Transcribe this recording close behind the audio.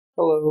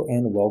Hello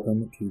and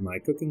welcome to my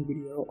cooking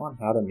video on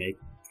how to make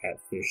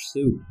catfish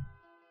soup.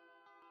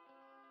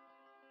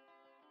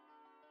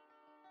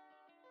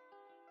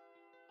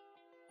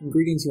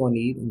 Ingredients you will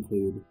need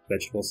include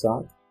vegetable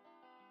stock,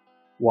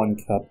 1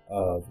 cup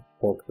of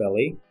pork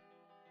belly,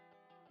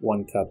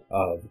 1 cup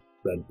of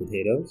red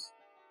potatoes,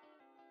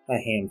 a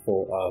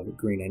handful of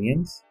green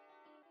onions,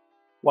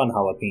 1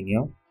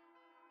 jalapeno,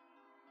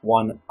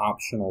 1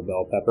 optional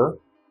bell pepper,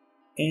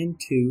 and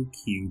 2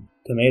 cubed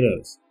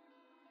tomatoes.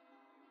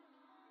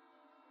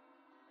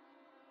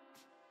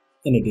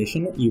 In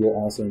addition, you will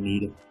also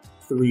need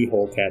 3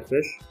 whole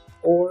catfish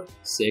or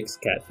 6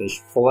 catfish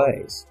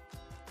fillets.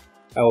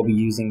 I will be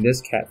using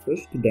this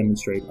catfish to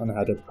demonstrate on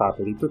how to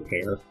properly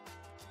prepare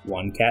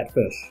 1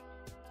 catfish.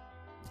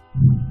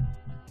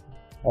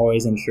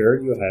 Always ensure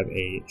you have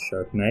a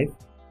sharp knife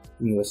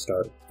and you will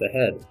start with the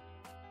head.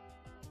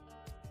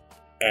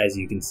 As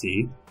you can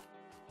see,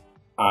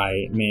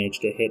 I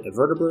managed to hit a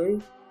vertebrae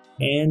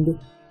and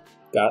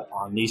got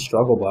on the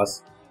struggle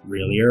bus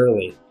really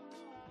early.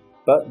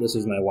 But this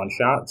is my one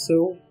shot,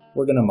 so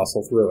we're going to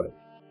muscle through it.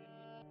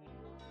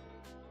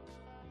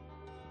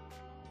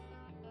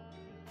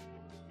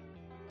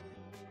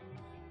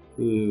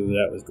 Ooh,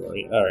 that was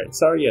gory. Alright,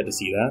 sorry you had to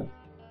see that.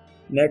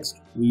 Next,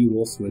 we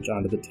will switch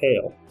onto the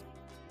tail.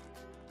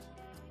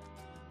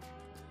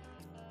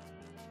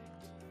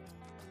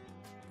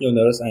 You'll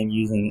notice I'm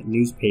using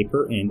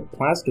newspaper and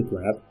plastic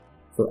wrap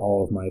for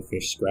all of my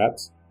fish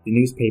scraps. The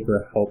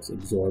newspaper helps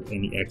absorb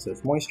any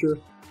excess moisture,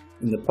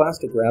 and the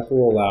plastic wrap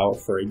will allow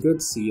for a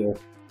good seal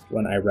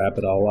when I wrap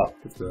it all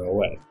up to throw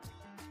away.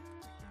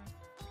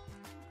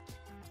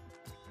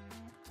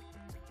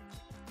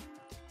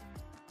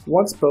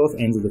 Once both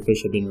ends of the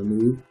fish have been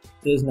removed,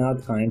 it is now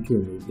time to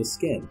remove the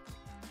skin.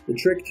 The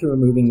trick to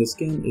removing the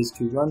skin is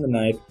to run the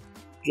knife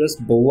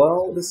just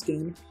below the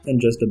skin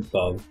and just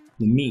above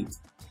the meat.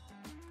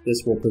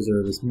 This will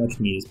preserve as much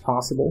meat as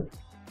possible,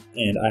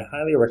 and I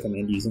highly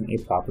recommend using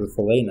a proper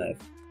fillet knife.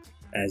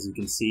 As you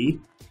can see,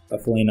 a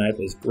fillet knife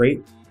is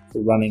great for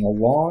running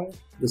along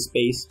the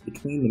space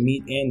between the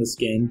meat and the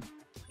skin,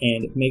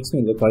 and it makes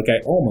me look like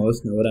I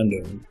almost know what I'm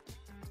doing.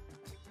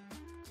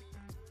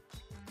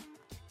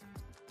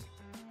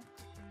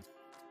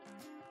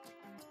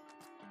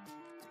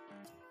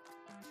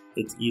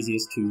 It's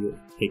easiest to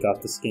take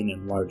off the skin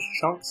in large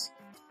chunks.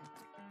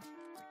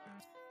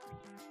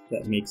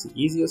 That makes it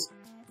easiest,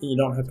 and you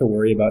don't have to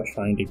worry about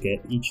trying to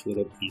get each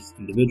little piece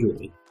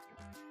individually.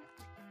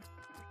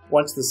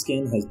 Once the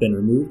skin has been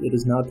removed, it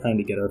is now time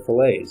to get our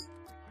fillets.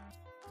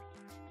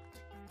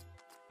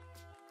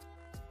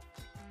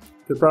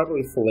 To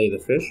properly fillet the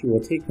fish, we will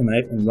take the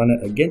knife and run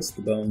it against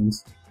the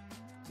bones,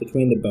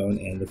 between the bone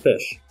and the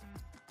fish.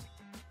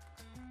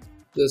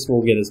 This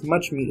will get as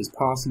much meat as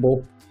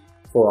possible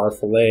for our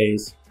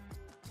fillets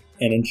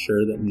and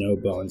ensure that no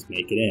bones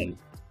make it in.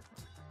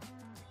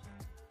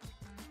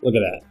 Look at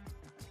that.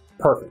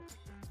 Perfect.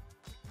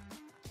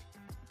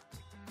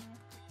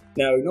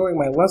 Now, ignoring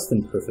my less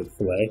than perfect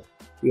fillet,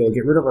 we will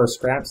get rid of our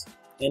scraps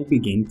and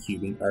begin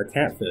cubing our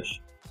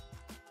catfish.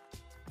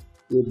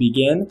 We'll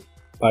begin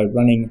by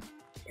running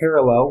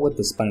parallel with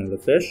the spine of the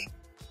fish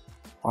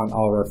on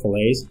all of our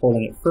fillets,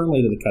 holding it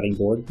firmly to the cutting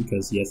board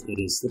because yes, it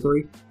is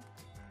slippery,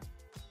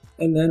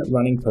 and then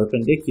running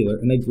perpendicular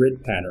in a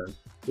grid pattern.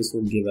 This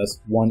will give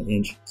us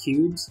 1-inch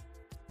cubes,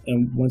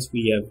 and once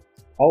we have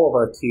all of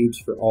our cubes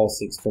for all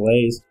 6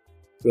 fillets,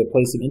 we'll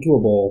place them into a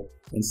bowl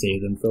and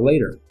save them for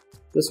later.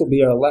 This will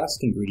be our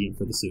last ingredient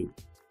for the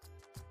soup.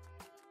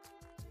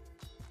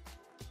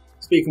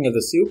 Speaking of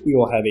the soup, we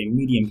will have a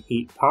medium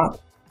heat pot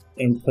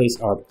and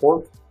place our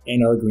pork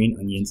and our green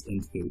onions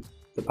into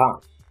the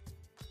pot.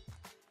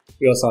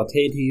 We will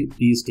saute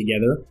these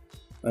together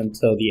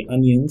until the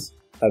onions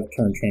have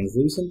turned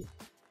translucent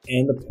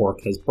and the pork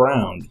has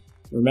browned.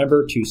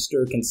 Remember to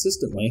stir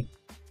consistently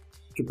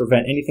to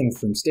prevent anything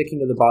from sticking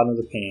to the bottom of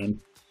the pan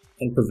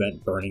and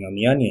prevent burning on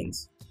the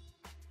onions.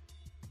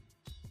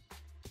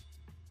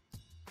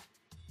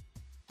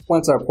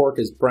 Once our pork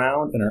is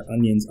browned and our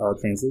onions are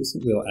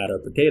translucent, we will add our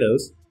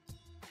potatoes.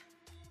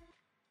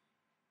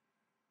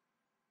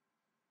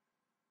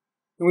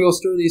 And we will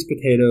stir these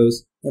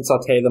potatoes and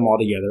saute them all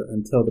together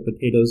until the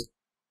potatoes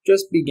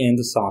just begin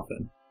to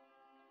soften.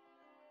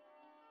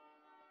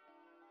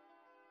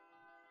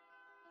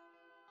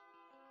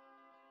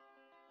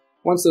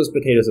 Once those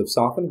potatoes have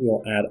softened, we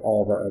will add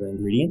all of our other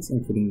ingredients,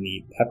 including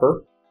the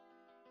pepper,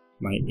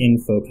 my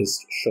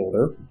in-focused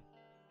shoulder,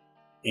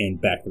 and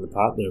back of the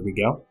pot, there we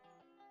go,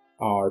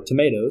 our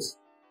tomatoes,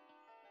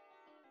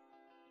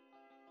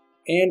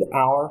 and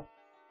our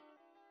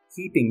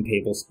heaping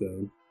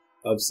tablespoon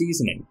of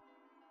seasoning.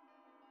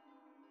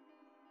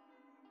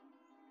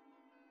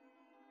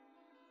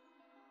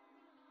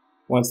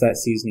 Once that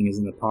seasoning is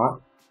in the pot,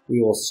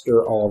 we will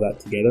stir all of that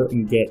together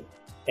and get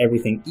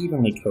everything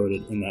evenly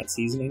coated in that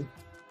seasoning.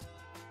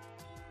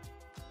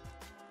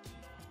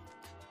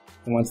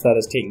 And once that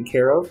is taken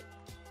care of,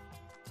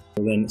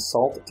 we'll then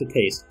salt to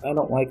taste. I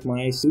don't like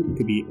my soup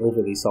to be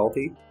overly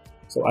salty,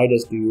 so I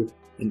just do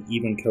an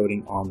even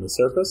coating on the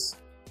surface.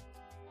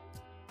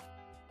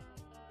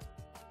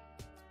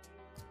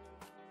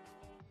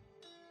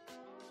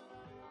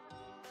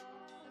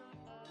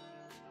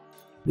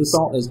 This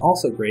salt is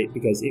also great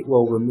because it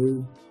will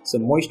remove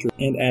some moisture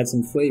and add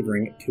some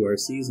flavoring to our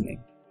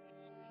seasoning.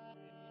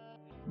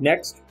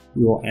 Next,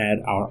 we will add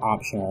our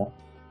optional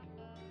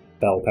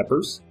bell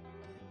peppers,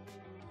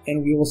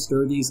 and we will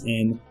stir these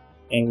in,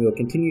 and we will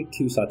continue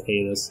to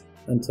saute this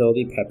until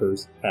the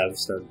peppers have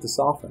started to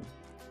soften.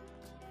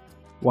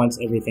 Once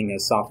everything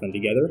has softened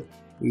together,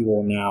 we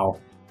will now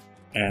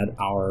add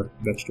our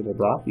vegetable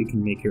broth. You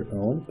can make your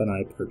own, but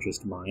I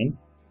purchased mine.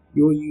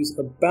 You will use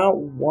about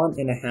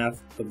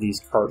 1.5 of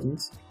these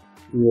cartons.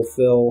 We will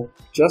fill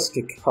just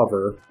to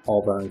cover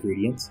all of our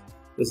ingredients.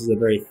 This is a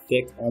very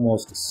thick,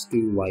 almost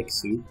stew-like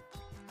soup.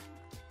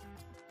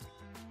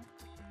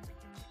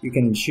 You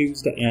can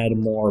choose to add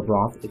more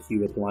broth if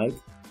you would like,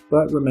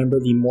 but remember,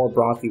 the more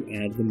broth you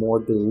add, the more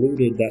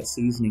diluted that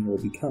seasoning will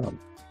become.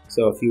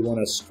 So if you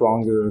want a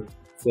stronger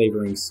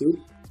flavoring soup,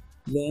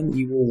 then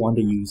you will want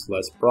to use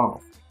less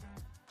broth.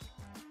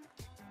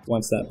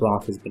 Once that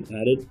broth has been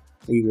added,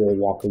 we will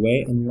walk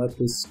away and let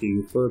this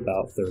stew for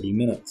about 30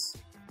 minutes.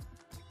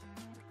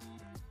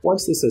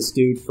 Once this has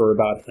stewed for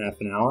about half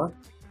an hour,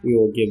 we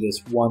will give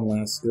this one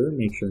last stir,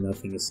 make sure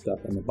nothing is stuck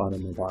on the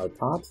bottom of our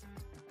pot,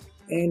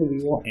 and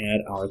we will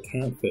add our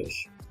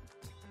catfish.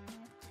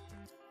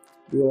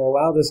 We will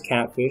allow this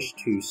catfish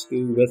to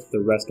stew with the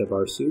rest of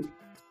our soup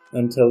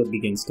until it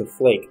begins to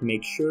flake.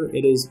 Make sure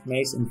it is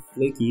nice and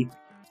flaky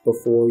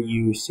before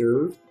you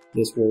serve.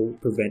 This will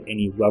prevent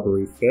any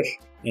rubbery fish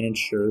and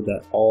ensure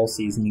that all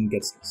seasoning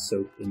gets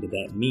soaked into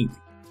that meat.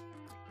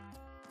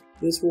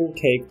 This will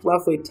take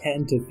roughly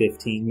 10 to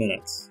 15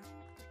 minutes.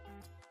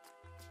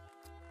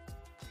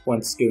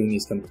 Once stewing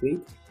is complete,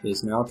 it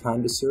is now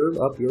time to serve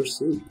up your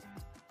soup.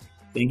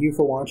 Thank you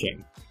for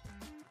watching.